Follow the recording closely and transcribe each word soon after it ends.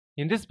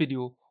In this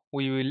video,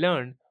 we will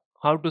learn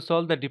how to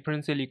solve the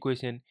differential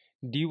equation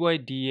dy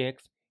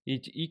dx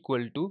is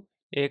equal to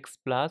x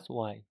plus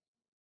y.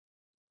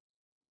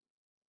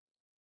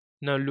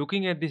 Now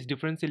looking at this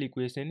differential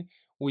equation,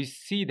 we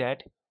see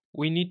that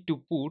we need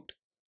to put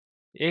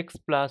x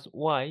plus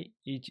y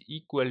is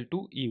equal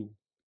to u.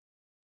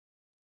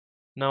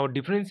 Now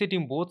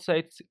differentiating both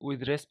sides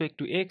with respect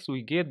to x,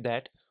 we get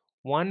that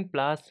 1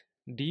 plus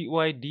dy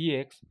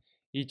dx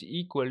is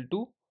equal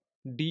to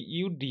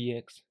du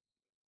dx.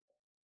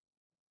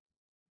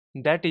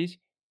 That is,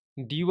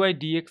 dy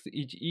dx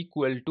is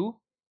equal to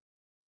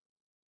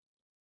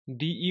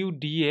du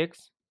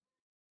dx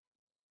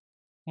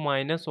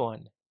minus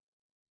 1.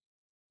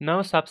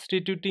 Now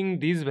substituting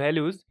these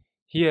values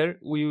here,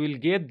 we will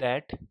get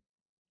that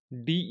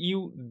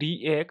du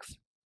dx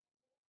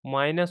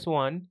minus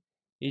 1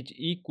 is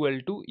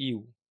equal to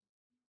u.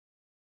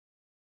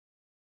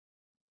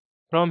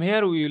 From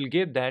here we will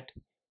get that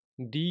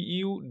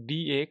du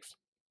dx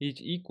is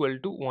equal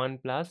to 1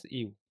 plus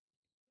u.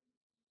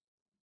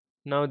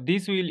 Now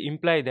this will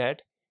imply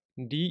that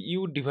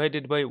du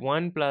divided by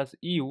 1 plus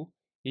u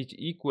is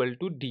equal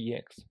to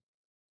dx.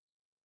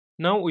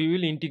 Now we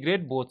will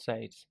integrate both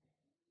sides.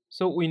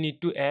 So we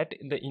need to add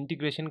the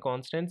integration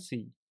constant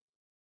c,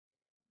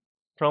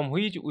 from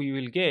which we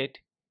will get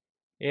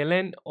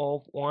ln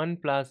of 1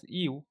 plus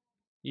u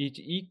is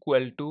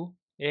equal to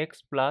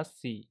x plus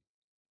c.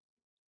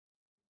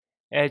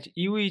 As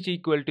u is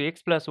equal to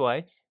x plus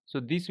y, so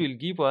this will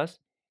give us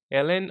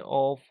ln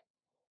of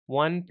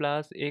 1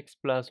 plus x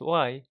plus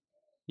y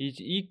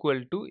is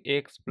equal to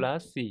x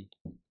plus c.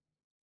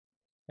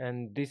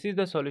 And this is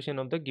the solution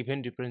of the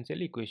given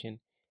differential equation,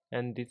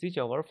 and this is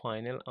our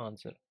final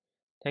answer.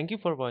 Thank you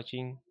for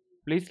watching.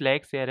 Please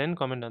like, share and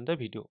comment on the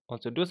video.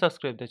 Also do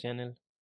subscribe the channel.